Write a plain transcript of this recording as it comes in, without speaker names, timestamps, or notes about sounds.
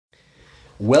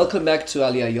Welcome back to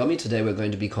Aliyah Yomi. Today we're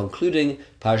going to be concluding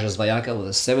Parashas Vayakhel with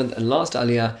the seventh and last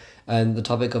Aliyah, and the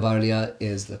topic of our Aliyah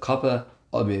is the copper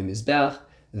of Mizbeiach,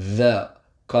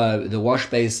 the wash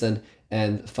basin,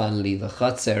 and finally the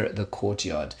Chatzer, the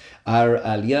courtyard. Our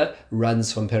Aliyah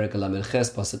runs from Perek Lamed Ches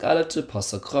Pasuk Aleph to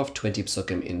Pasuk Chof, 20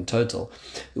 psukim in total.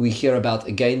 We hear about,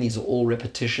 again, these are all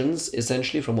repetitions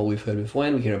essentially from what we've heard before,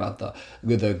 and we hear about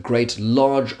the great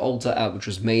large altar out which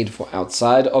was made for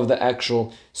outside of the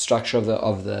actual structure of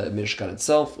the Mishkan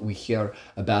itself. We hear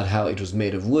about how it was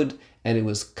made of wood and it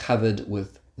was covered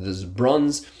with this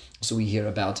bronze. So we hear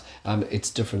about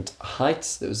its different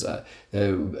heights. There's the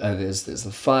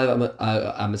 5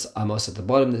 amos at the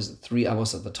bottom. There's the 3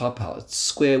 amos at the top. How it's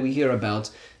square. We hear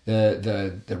about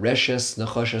the reshes,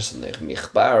 nechoshes, and the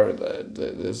michbar.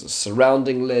 There's the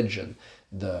surrounding ledge and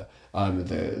the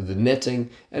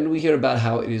netting, and we hear about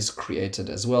how it is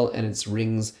created as well, and its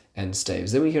rings and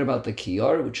staves. Then we hear about the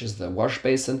Kiyor, which is the wash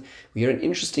basin. We hear an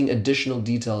interesting additional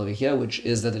detail over here, which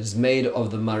is that it is made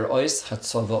of the marois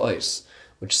hatzavaos,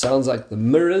 which sounds like the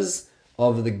mirrors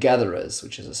of the gatherers,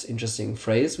 which is an interesting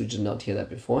phrase. We did not hear that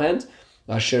beforehand.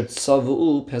 Asher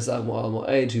tzavu'u pesach mo'al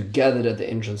mo'ed, who gathered at the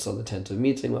entrance of the tent of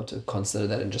meeting. We'll have to consider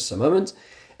that in just a moment.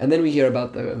 And then we hear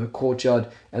about the courtyard,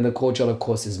 and the courtyard, of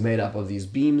course, is made up of these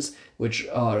beams, which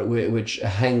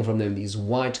hang from them these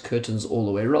white curtains all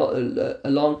the way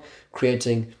along,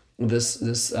 creating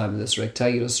this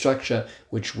rectangular structure,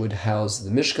 which would house the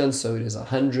Mishkan. So it is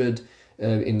 100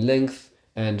 in length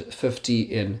and 50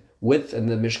 in width, and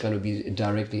the Mishkan would be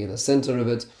directly in the center of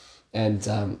it. And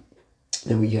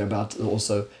then we hear about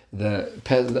also the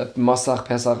Masach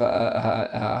Pesach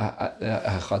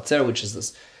Chatzer, which is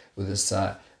this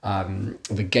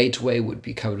the gateway would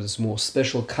be covered with this more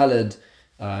special colored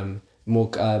curtain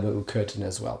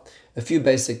as well. A few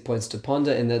basic points to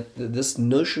ponder in that this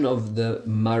notion of the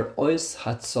Marois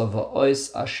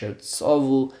Hatzavaos Asher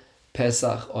Tzavu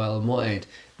Pesach Oil Moed,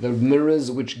 the mirrors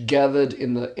which gathered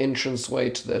in the entranceway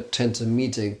to the tent of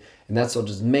meeting, and that's what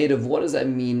is made of. What does that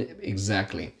mean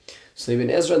exactly? So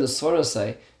Ibn Ezra and the Sforah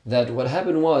say that what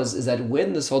happened is that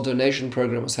when this whole donation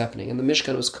program was happening and the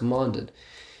Mishkan was commanded,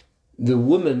 the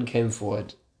women came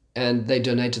forward and they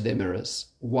donated their mirrors.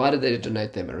 Why did they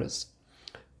donate their mirrors?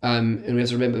 And we have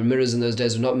to remember, mirrors in those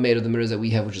days were not made of the mirrors that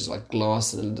we have, which is like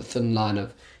glass and a thin line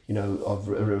of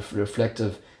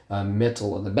reflective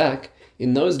metal on the back.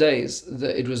 In those days,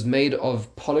 it was made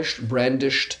of polished,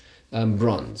 brandished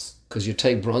bronze, because you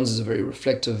take bronze as a very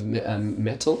reflective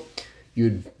metal,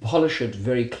 you'd polish it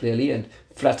very clearly and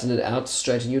flatten it out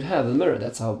straight, and you'd have a mirror.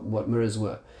 That's what mirrors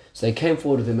were. So they came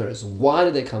forward with their mirrors. Why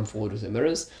did they come forward with their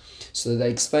mirrors? So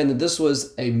they explained that this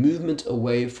was a movement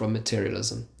away from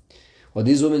materialism. What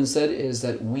these women said is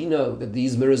that we know that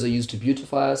these mirrors are used to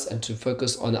beautify us and to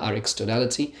focus on our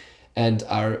externality and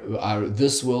our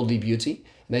this worldly beauty.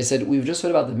 And they said, we've just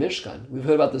heard about the Mishkan. We've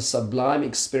heard about the sublime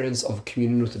experience of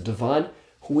communion with the divine.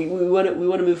 We want to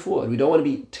move forward. We don't want to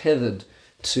be tethered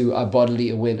to our bodily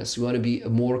awareness. We want to be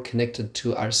more connected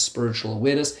to our spiritual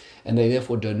awareness, and they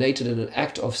therefore donated in an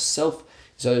act of so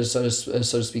to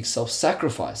speak,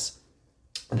 self-sacrifice.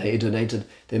 They donated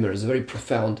their mirrors. A very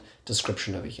profound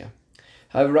description over here.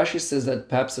 However, Rashi says that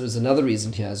perhaps there is another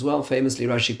reason here as well. Famously,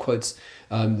 Rashi quotes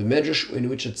the Medrash in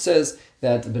which it says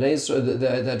that Bnei Yisrael,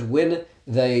 that when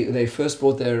they first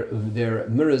brought their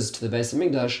mirrors to the Beis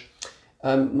Hamikdash,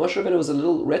 Moshe Rabbeinu was a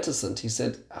little reticent. He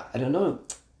said, I don't know.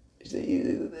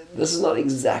 This is not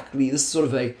exactly. This is sort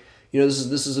of a,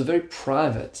 this is a very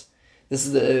private. This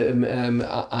is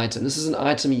the item. This is an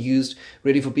item used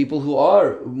really for people who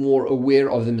are more aware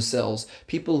of themselves,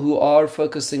 people who are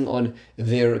focusing on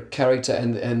their character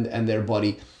and their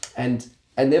body, and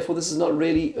therefore this is not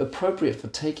really appropriate for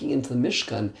taking into the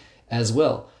Mishkan as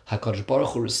well. HaKadosh Baruch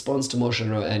Hu responds to Moshe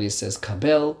and he says,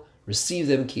 "Kabel, receive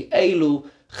them, ki elu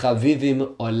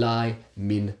chavivim olai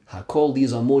min hakol.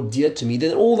 These are more dear to me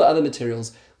than all the other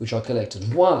materials which are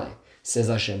collected." Why? Says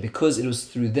Hashem, because it was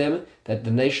through them that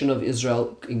the nation of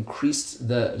Israel increased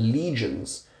the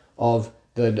legions of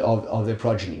their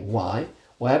progeny. Why?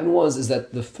 What happened is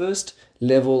that the first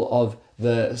level of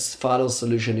the final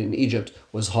solution in Egypt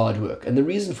was hard work. And the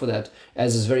reason for that,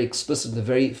 as is very explicit in the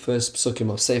very first psukim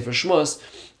of Sefer Shmos,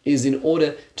 is in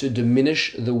order to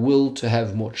diminish the will to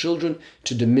have more children,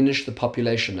 to diminish the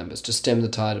population numbers, to stem the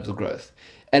tide of the growth.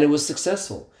 And it was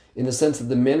successful in the sense that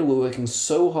the men were working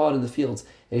so hard in the fields,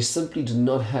 they simply did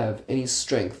not have any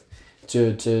strength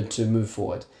to move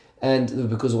forward. And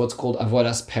because of what's called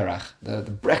avodas perach,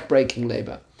 the back-breaking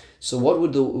labor. So what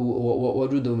would the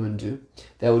women do?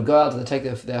 They would go out and take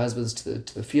their husbands to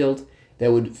the field. They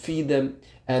would feed them,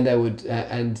 and they would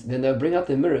and then they would bring out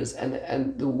their mirrors,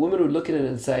 and the woman would look at it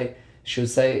and say, she'd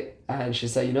say, I'm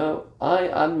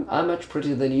much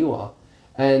prettier than you are.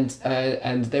 And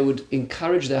they would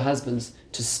encourage their husbands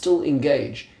to still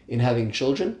engage in having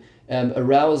children,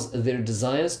 arouse their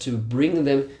desires to bring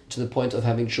them to the point of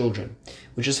having children,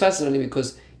 which is fascinating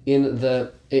because in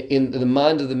the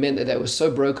mind of the men, that they were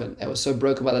so broken by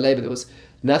the labor, there was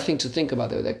nothing to think about.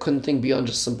 They couldn't think beyond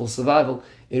just simple survival.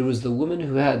 It was the woman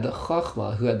who had the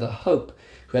chachma, who had the hope,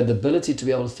 who had the ability to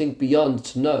be able to think beyond,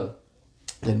 to know.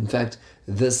 And in fact,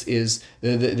 there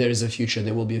is a future,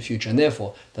 there will be a future. And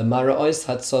therefore, the mara'os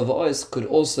hatzava'os could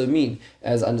also mean,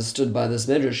 as understood by this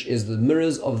medrash, is the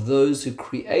mirrors of those who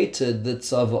created the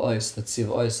tzava'os, the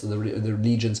tziva'os, the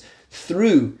religions,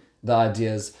 through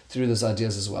those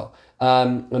ideas as well.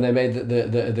 When they made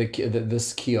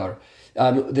this Kiyor.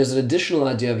 There's an additional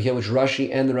idea over here which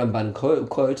Rashi and the Ramban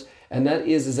quote, and that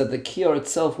is that the Kiyor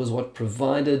itself was what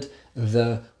provided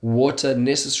the water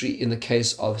necessary in the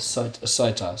case of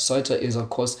Sota. Sota is, of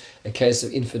course, a case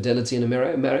of infidelity in a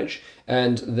marriage,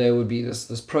 and there would be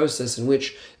this process in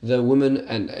which the woman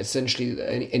and essentially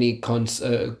any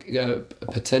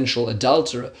potential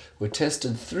adulterer were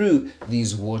tested through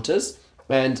these waters.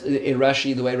 And in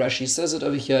Rashi, the way Rashi says it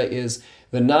over here is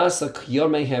V'nasa Kiyor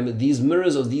mehem, these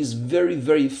mirrors of these very,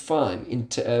 very fine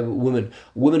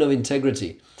women of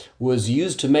integrity, was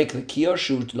used to make the Kiyor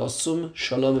shut lasum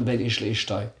shalom ben ish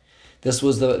leishtai. This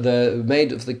was the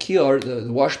made of the Kiyor,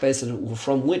 the wash basin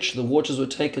from which the waters were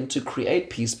taken to create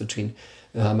peace between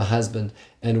a husband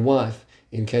and wife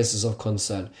in cases of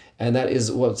concern. And that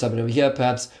is what's happening over here,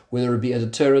 perhaps, whether it be a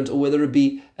deterrent or whether it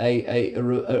be a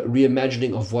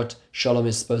reimagining of what shalom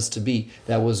is supposed to be.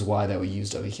 That was why they were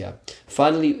used over here.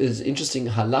 Finally, it's an interesting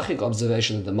halachic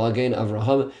observation that the Magen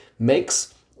Avraham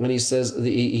makes when he says,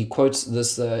 he quotes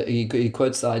this, he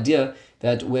quotes the idea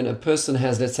that when a person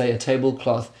has, let's say, a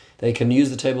tablecloth, they can use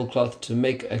the tablecloth to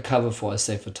make a cover for a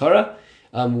Sefer Torah.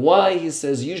 Why, he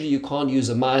says, usually you can't use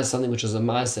something which is a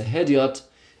ma'aseh hediot,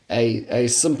 a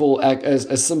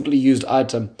simply used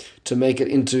item, to make it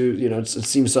into, it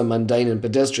seems so mundane and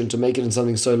pedestrian, to make it in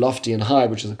something so lofty and high,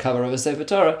 which is a cover of a Sefer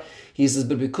Torah. He says,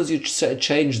 but because you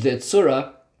change their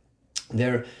tzura,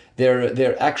 their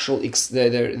actual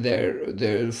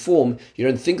their form, you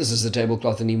don't think this is a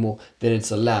tablecloth anymore, then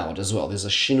it's allowed as well. There's a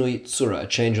shinui tzura, a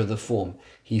change of the form.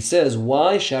 He says,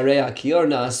 why sharei kiyor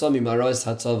na'asa mimaros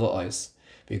hatzava'os?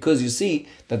 Because you see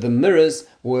that the mirrors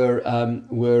were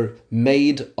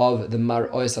made of the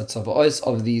mar'os hatzava'os,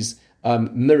 of these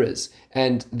mirrors,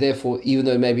 and therefore, even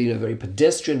though maybe in a very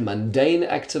pedestrian, mundane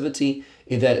activity,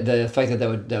 that the fact that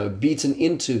they were beaten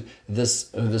into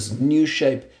this new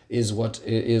shape is what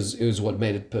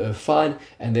made it fine,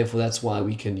 and therefore that's why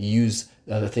we can use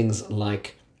things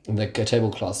like the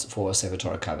tablecloths for Sefer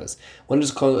Torah covers. I want to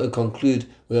just conclude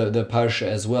the parsha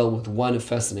as well with one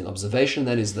fascinating observation.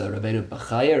 That is the Rabbeinu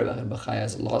Bachaya. Rabbeinu Bachaya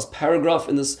has a last paragraph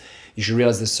in this. You should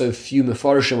realize there's so few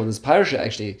mefarshim on this parsha,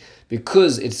 actually,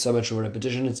 because it's so much of a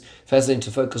repetition. It's fascinating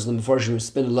to focus on the mefarshim who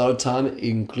spend a lot of time,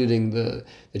 including the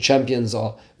champions,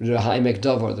 or the Haimek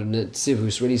Davar, the Netziv, who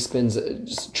really spends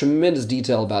just tremendous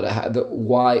detail about it,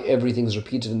 why everything is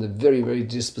repeated in the very, very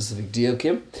specific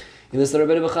diakim. In this, the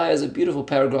Rabbeinu Bachaya has a beautiful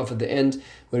paragraph at the end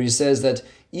where he says that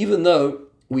even though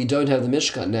we don't have the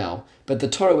Mishkan now, but the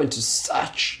Torah went to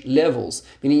such levels,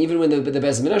 meaning even when the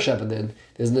Beis Midrash happened, then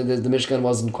the Mishkan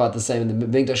wasn't quite the same, and the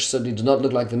Mikdash certainly did not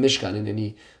look like the Mishkan in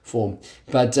any form.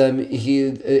 But he,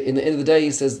 in the end of the day,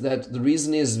 he says that the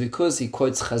reason is because he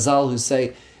quotes Chazal, who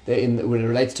say that when it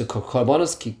relates to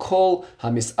Korbanos, ki kol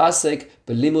hamisasek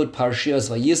belimud parshias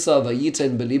vayisa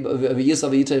vayiten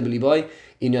beliboy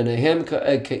inyanehem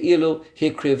keilu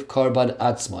hikriv korban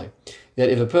atzmai. That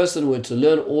if a person were to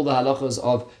learn all the halachas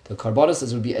of the Korbanos,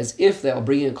 it would be as if they are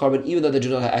bringing a korban, even though they do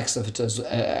not have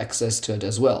access to it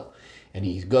as well. And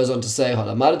he goes on to say,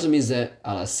 "Halamaratu mizeh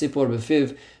ala sipor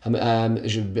befiv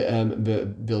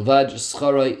bilvad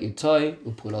scharoi itay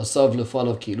upulasav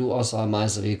lefanov kilu asa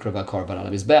ma'asav yikrav korban ala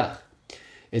Mizbeiach."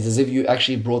 It's as if you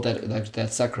actually brought that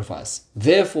sacrifice.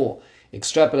 Therefore,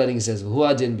 extrapolating, he says, "V'hu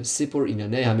adin besipor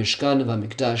inyanei hamishkan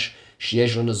v'hamikdash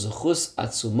sheyesh lanu zechus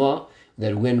atzuma."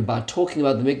 That when by talking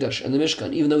about the Mikdash and the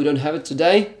Mishkan, even though we don't have it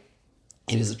today,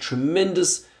 it is a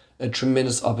tremendous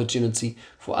opportunity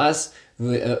for us.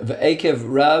 V'ekev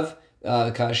rav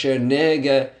kasher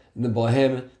nehege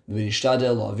nebohem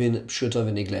v'nishtadel lavin pshuto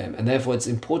v'nigleim. And therefore it's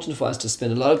important for us to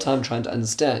spend a lot of time trying to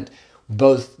understand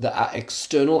both the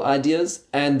external ideas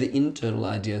and the internal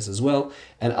ideas as well.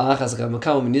 And achas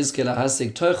kamakam nizke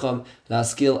lahasig toicham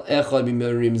laskil echad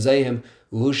b'merim zehem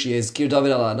v'hushi ezkir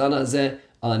David al anana zeh.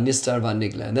 Nistar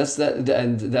v'nigla,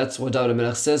 and that's what David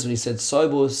HaMelech says when he said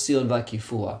Sobo Sion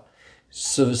v'Kifua.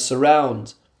 So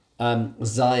surround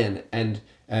Zion and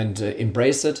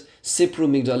embrace it. Sipru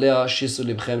migdalea shisu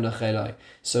libchem nachelai.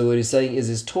 So what he's saying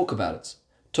is talk about it.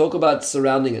 Talk about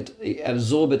surrounding it,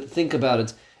 absorb it, think about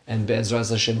it, and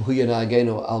Be'ezras Hashem huyana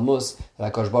agenu almus,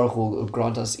 that HaKadosh Baruch Hu will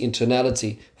grant us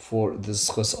internality for the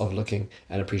schus of looking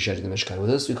and appreciating the Mishkan. With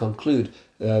this, we conclude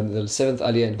the 7th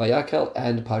aliya in Vayakhel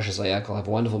and Parshas Vayakhel. Have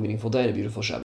a wonderful, meaningful day and a beautiful Shabbat.